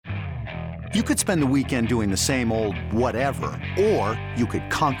You could spend the weekend doing the same old whatever, or you could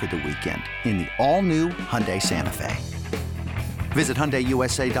conquer the weekend in the all-new Hyundai Santa Fe. Visit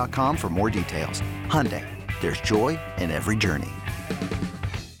HyundaiUSA.com for more details. Hyundai, there's joy in every journey.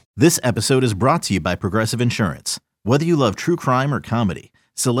 This episode is brought to you by Progressive Insurance. Whether you love true crime or comedy,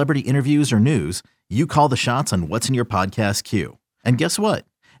 celebrity interviews or news, you call the shots on what's in your podcast queue. And guess what?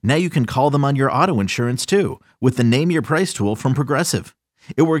 Now you can call them on your auto insurance too with the Name Your Price tool from Progressive.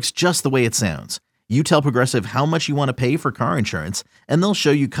 It works just the way it sounds. You tell Progressive how much you want to pay for car insurance, and they'll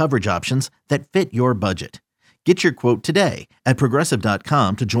show you coverage options that fit your budget. Get your quote today at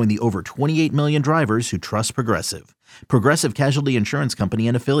Progressive.com to join the over 28 million drivers who trust Progressive. Progressive Casualty Insurance Company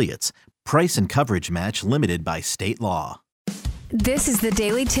and Affiliates. Price and coverage match limited by state law. This is the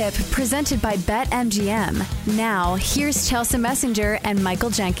Daily Tip presented by BetMGM. Now, here's Chelsea Messenger and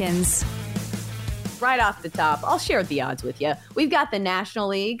Michael Jenkins. Right off the top, I'll share the odds with you. We've got the National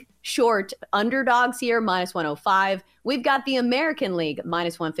League short underdogs here, minus 105. We've got the American League,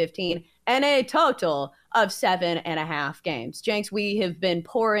 minus 115, and a total of 7.5 games. Jenks, we have been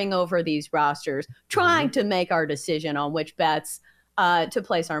poring over these rosters, trying to make our decision on which bets to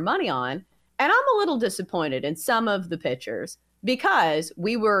place our money on. And I'm a little disappointed in some of the pitchers because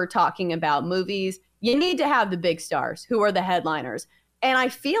we were talking about movies. You need to have the big stars who are the headliners. And I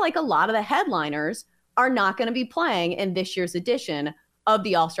feel like a lot of the headliners are not going to be playing in this year's edition of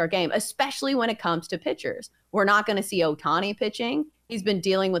the All-Star Game, especially when it comes to pitchers. We're not going to see Ohtani pitching. He's been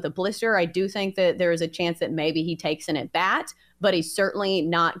dealing with a blister. I do think that there is a chance that maybe he takes an at-bat, but he's certainly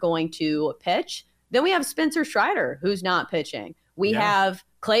not going to pitch. Then we have Spencer Strider, who's not pitching. We have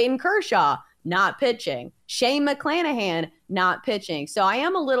Clayton Kershaw not pitching. Shane McClanahan not pitching. So I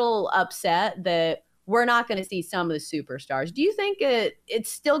am a little upset that we're not going to see some of the superstars. Do you think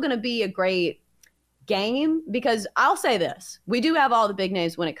it's still going to be a great game? Because I'll say this, we do have all the big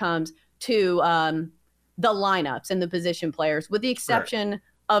names when it comes to the lineups and the position players, with the exception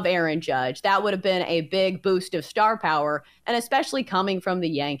of Aaron Judge. That would have been a big boost of star power, and especially coming from the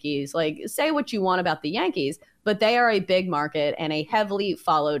Yankees. Like, say what you want about the Yankees, but they are a big market and a heavily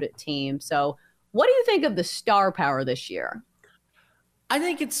followed team. So what do you think of the star power this year? I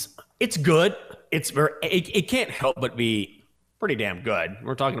think it's good. It can't help but be pretty damn good.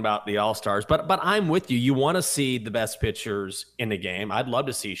 We're talking about the All-Stars, but I'm with you. You want to see the best pitchers in the game. I'd love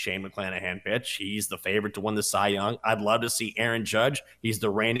to see Shane McClanahan pitch. He's the favorite to win the Cy Young. I'd love to see Aaron Judge. He's the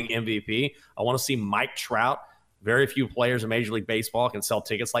reigning MVP. I want to see Mike Trout. Very few players in Major League Baseball can sell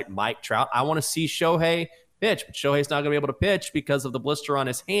tickets like Mike Trout. I want to see Shohei pitch, but Shohei's not going to be able to pitch because of the blister on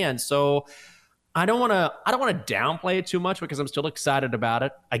his hand. So I don't want to downplay it too much because I'm still excited about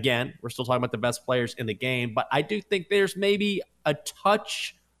it. Again, we're still talking about the best players in the game, but I do think there's maybe a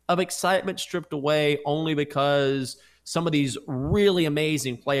touch of excitement stripped away only because some of these really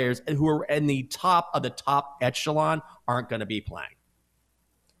amazing players who are in the top of the top echelon aren't going to be playing.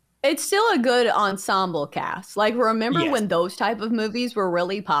 It's still a good ensemble cast. Like, remember when those type of movies were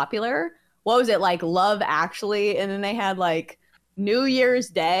really popular? What was it, like Love Actually? And then they had like New Year's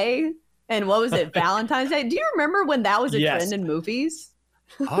Day. And what was it, Valentine's Day? Do you remember when that was a trend in movies?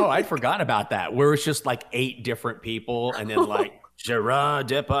 Oh, I'd forgotten about that. Where it's just like 8 different people, and then like Gerard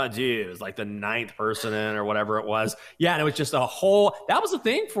Depardieu is like the 9th person in or whatever it was. Yeah, and it was just a whole – that was a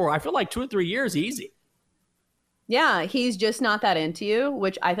thing for, I feel like, 2 or 3 years easy. Yeah, He's Just Not That Into You,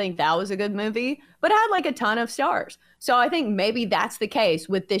 which I think that was a good movie, but it had like a ton of stars. So I think maybe that's the case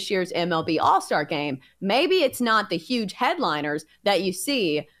with this year's MLB All-Star Game. Maybe it's not the huge headliners that you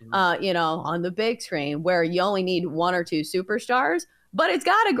see, on the big screen where you only need 1 or 2 superstars, but it's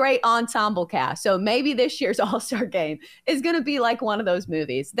got a great ensemble cast. So maybe this year's All-Star Game is going to be like one of those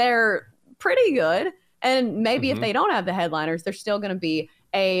movies. They're pretty good, and maybe if they don't have the headliners, they're still going to be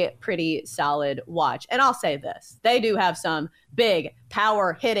a pretty solid watch. And I'll say this, they do have some big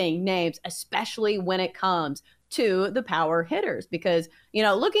power hitting names, especially when it comes to the power hitters, because,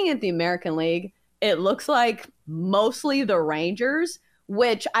 looking at the American League, it looks like mostly the Rangers,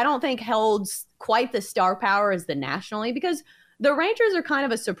 which I don't think holds quite the star power as the National League, because the Rangers are kind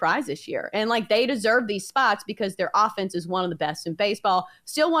of a surprise this year. And like, they deserve these spots because their offense is one of the best in baseball,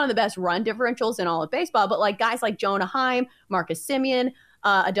 still one of the best run differentials in all of baseball. But like guys like Jonah Heim, Marcus Semien,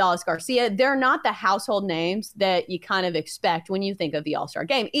 Adolis Garcia, they're not the household names that you kind of expect when you think of the All-Star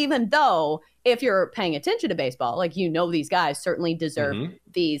Game, even though if you're paying attention to baseball, like, these guys certainly deserve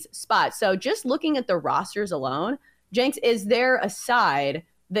these spots. So just looking at the rosters alone, Jenks, is there a side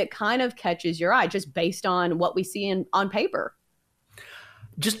that kind of catches your eye just based on what we see on paper?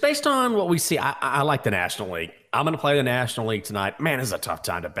 Just based on what we see, I like the National League. I'm going to play the National League tonight. Man, this is a tough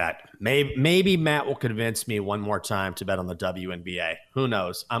time to bet. Maybe Matt will convince me one more time to bet on the WNBA. Who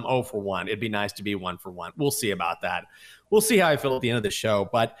knows? I'm 0 for 1. It'd be nice to be 1 for 1. We'll see about that. We'll see how I feel at the end of the show.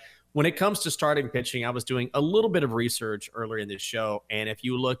 But when it comes to starting pitching, I was doing a little bit of research earlier in this show. And if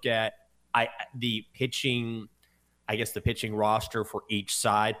you look at the pitching roster for each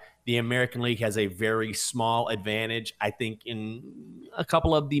side, the American League has a very small advantage, I think, in a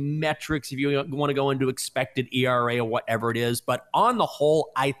couple of the metrics, if you want to go into expected ERA or whatever it is. But on the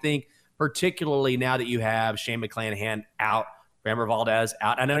whole, I think, particularly now that you have Shane McClanahan out, Framber Valdez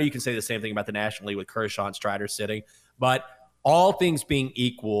out, I know you can say the same thing about the National League with Kershaw and Strider sitting, but all things being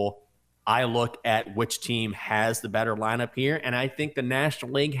equal, I look at which team has the better lineup here, and I think the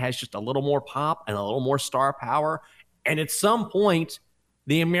National League has just a little more pop and a little more star power. And at some point,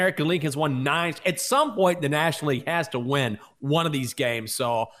 the American League has won 9. At some point, the National League has to win one of these games.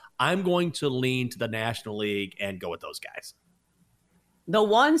 So I'm going to lean to the National League and go with those guys. The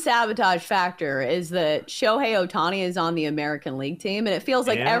one sabotage factor is that Shohei Ohtani is on the American League team, and it feels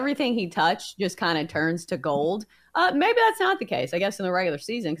like everything he touched just kind of turns to gold. Maybe that's not the case, I guess, in the regular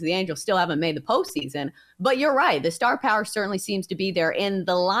season, because the Angels still haven't made the postseason. But you're right. The star power certainly seems to be there in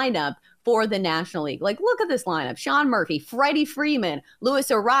the lineup for the National League. Like, look at this lineup. Sean Murphy, Freddie Freeman, Luis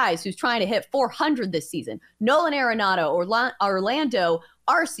Ariz, who's trying to hit 400 this season, Nolan Arenado, Orlando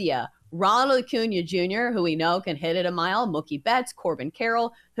Arcia, Ronald Acuna Jr., who we know can hit it a mile, Mookie Betts, Corbin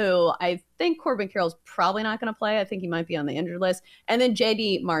Carroll, who I think Corbin Carroll's probably not going to play. I think he might be on the injured list. And then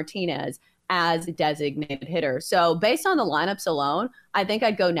JD Martinez as a designated hitter. So based on the lineups alone, I think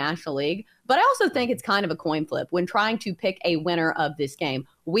I'd go National League. But I also think it's kind of a coin flip when trying to pick a winner of this game.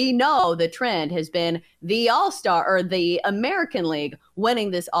 We know the trend has been the All-Star or the American League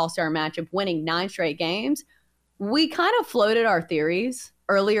winning this All-Star matchup, winning 9 straight games. We kind of floated our theories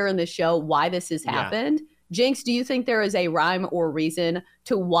earlier in the show why this has happened. Jinx, do you think there is a rhyme or reason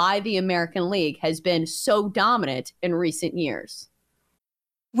to why the American League has been so dominant in recent years?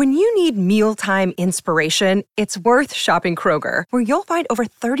 When you need mealtime inspiration, it's worth shopping Kroger, where you'll find over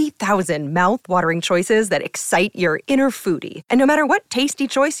 30,000 mouth-watering choices that excite your inner foodie. And no matter what tasty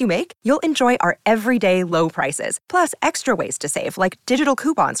choice you make, you'll enjoy our everyday low prices, plus extra ways to save, like digital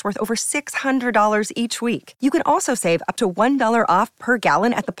coupons worth over $600 each week. You can also save up to $1 off per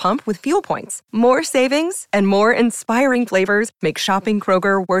gallon at the pump with fuel points. More savings and more inspiring flavors make shopping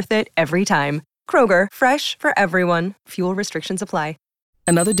Kroger worth it every time. Kroger, fresh for everyone. Fuel restrictions apply.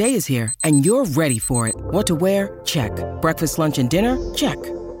 Another day is here, and you're ready for it. What to wear? Check. Breakfast, lunch, and dinner? Check.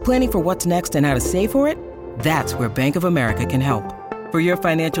 Planning for what's next and how to save for it? That's where Bank of America can help. For your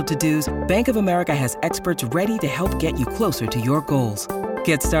financial to-dos, Bank of America has experts ready to help get you closer to your goals.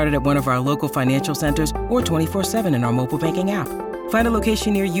 Get started at one of our local financial centers or 24/7 in our mobile banking app. Find a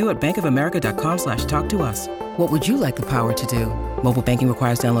location near you at bankofamerica.com/talktous. What would you like the power to do? Mobile banking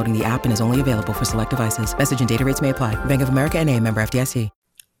requires downloading the app and is only available for select devices. Message and data rates may apply. Bank of America N.A., member FDIC.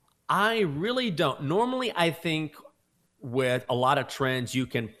 I really don't. Normally, I think with a lot of trends, you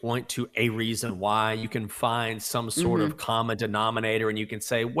can point to a reason why. You can find some sort of common denominator, and you can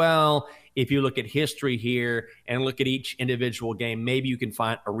say, well, if you look at history here and look at each individual game, maybe you can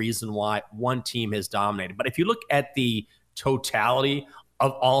find a reason why one team has dominated. But if you look at the totality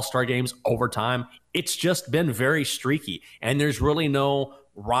of all-star games over time, it's just been very streaky, and there's really no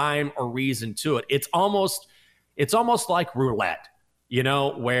rhyme or reason to it. It's almost like roulette,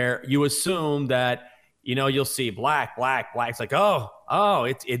 where you assume that, you'll see black. It's like,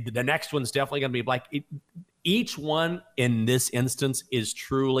 the next one's definitely going to be black. Each one in this instance is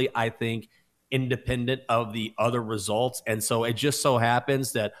truly, I think, independent of the other results. And so it just so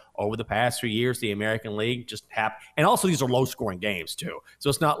happens that over the past few years, the American League just happened. And also these are low scoring games too. So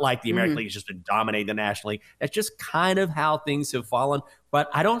it's not like the American League has just been dominating the National League. That's just kind of how things have fallen. But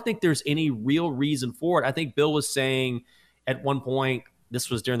I don't think there's any real reason for it. I think Bill was saying at one point, this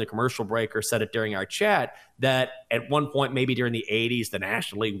was during the commercial break or said it during our chat, that at one point, maybe during the 80s, the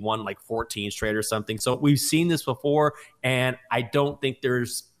National League won like 14 straight or something. So we've seen this before, and I don't think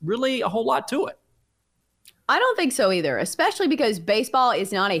there's really a whole lot to it. I don't think so either, especially because baseball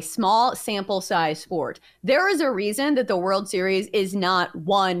is not a small sample size sport. There is a reason that the World Series is not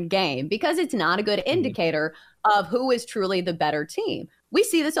one game, because it's not a good indicator of who is truly the better team. We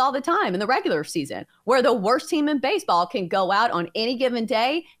see this all the time in the regular season, where the worst team in baseball can go out on any given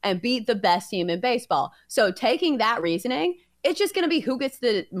day and beat the best team in baseball. So taking that reasoning, it's just going to be who gets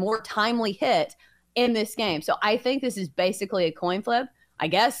the more timely hit in this game. So I think this is basically a coin flip. I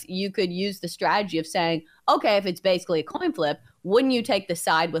guess you could use the strategy of saying, okay, if it's basically a coin flip, wouldn't you take the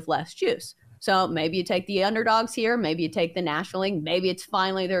side with less juice? So maybe you take the underdogs here. Maybe you take the National League. Maybe it's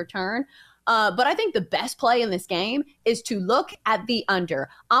finally their turn. But I think the best play in this game is to look at the under.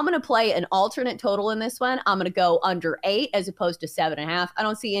 I'm going to play an alternate total in this one. I'm going to go under 8 as opposed to 7.5. I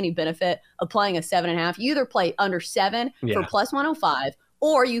don't see any benefit of playing a 7.5. You either play under 7 for plus 105,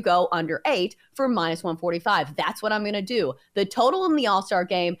 or you go under 8 for minus 145. That's what I'm going to do. The total in the All-Star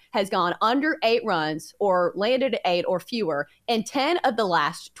game has gone under 8 runs or landed at 8 or fewer in 10 of the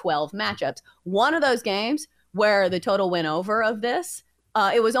last 12 matchups. One of those games where the total went over of this,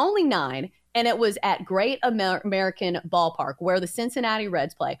 it was only 9, and it was at Great American Ballpark, where the Cincinnati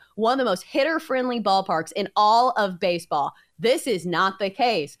Reds play, one of the most hitter-friendly ballparks in all of baseball. This is not the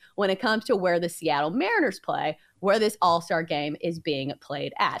case when it comes to where the Seattle Mariners play, where this All-Star game is being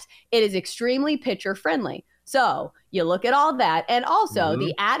played at. It is extremely pitcher-friendly. So you look at all that, and also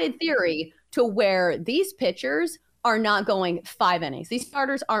the added theory to where these pitchers are not going 5 innings. These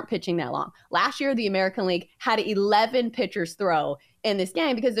starters aren't pitching that long. Last year, the American League had 11 pitchers throw in this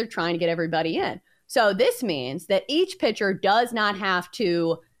game because they're trying to get everybody in. So this means that each pitcher does not have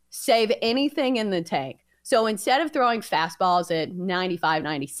to save anything in the tank. So instead of throwing fastballs at 95,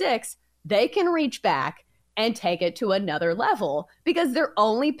 96, they can reach back and take it to another level because they're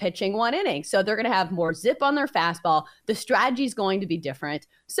only pitching 1 inning. So they're going to have more zip on their fastball. The strategy is going to be different.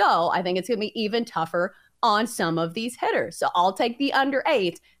 So I think it's going to be even tougher on some of these hitters. So I'll take the under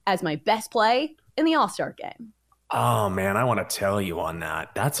 8 as my best play in the All-Star game. Oh, man, I want to tell you on that.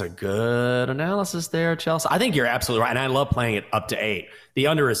 That's a good analysis there, Chelsea. I think you're absolutely right, and I love playing it up to 8. The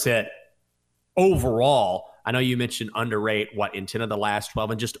under is hit overall. I know you mentioned under 8, in 10 of the last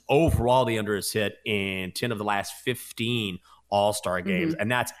 12, and just overall the under is hit in 10 of the last 15 All-Star games,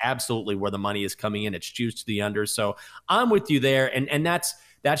 and that's absolutely where the money is coming in. It's juiced to the under, so I'm with you there, and that's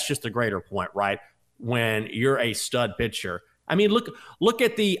just a greater point, right? When you're a stud pitcher. I mean, look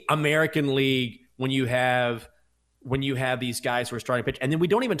at the American League when you have these guys who are starting to pitch, and then we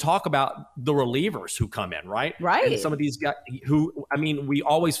don't even talk about the relievers who come in, right? Right. And some of these guys who, I mean, we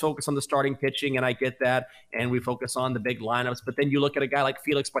always focus on the starting pitching, and I get that, and we focus on the big lineups, but then you look at a guy like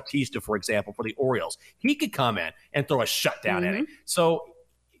Felix Bautista, for example, for the Orioles. He could come in and throw a shutdown inning. So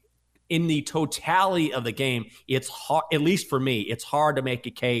in the totality of the game, it's hard, at least for me, it's hard to make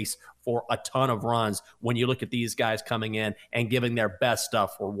a case for a ton of runs when you look at these guys coming in and giving their best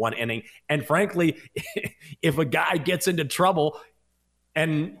stuff for 1 inning. And frankly, if a guy gets into trouble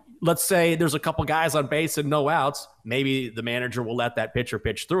and let's say there's a couple guys on base and no outs, maybe the manager will let that pitcher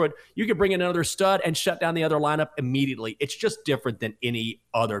pitch through it. You could bring in another stud and shut down the other lineup immediately. It's just different than any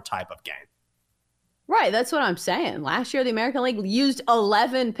other type of game. Right, that's what I'm saying. Last year, the American League used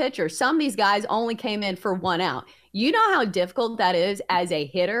 11 pitchers. Some of these guys only came in for 1 out. You know how difficult that is as a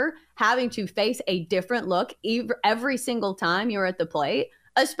hitter, having to face a different look every single time you're at the plate,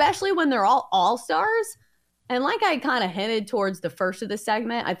 especially when they're all stars. And like I kind of hinted towards the first of the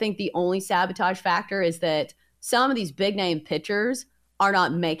segment, I think the only sabotage factor is that some of these big name pitchers are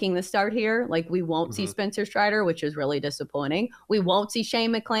not making the start here. Like we won't see Spencer Strider, which is really disappointing. We won't see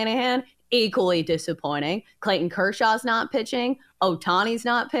Shane McClanahan, equally disappointing. Clayton Kershaw's not pitching. Ohtani's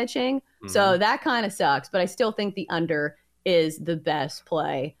not pitching. So that kind of sucks, but I still think the under is the best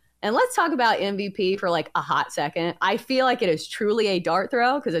play. And let's talk about MVP for like a hot second. I feel like it is truly a dart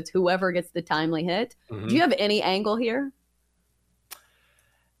throw because it's whoever gets the timely hit. Do you have any angle here?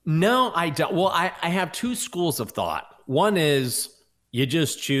 No, I don't. Well, I have 2 schools of thought. One is you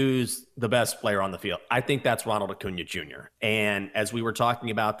just choose the best player on the field. I think that's Ronald Acuna Jr. And as we were talking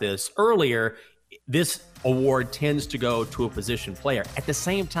about this earlier, this award tends to go to a position player. At the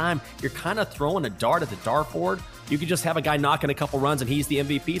same time, you're kind of throwing a dart at the dartboard. You could just have a guy knocking a couple runs and he's the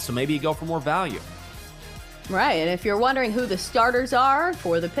MVP, so maybe you go for more value. Right, and if you're wondering who the starters are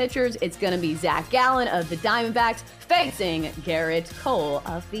for the pitchers, it's going to be Zach Gallen of the Diamondbacks facing Garrett Cole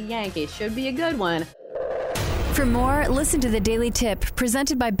of the Yankees. Should be a good one. For more, listen to the Daily Tip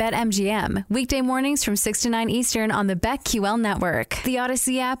presented by BetMGM. Weekday mornings from 6 to 9 Eastern on the BetQL network, the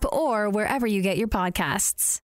Odyssey app, or wherever you get your podcasts.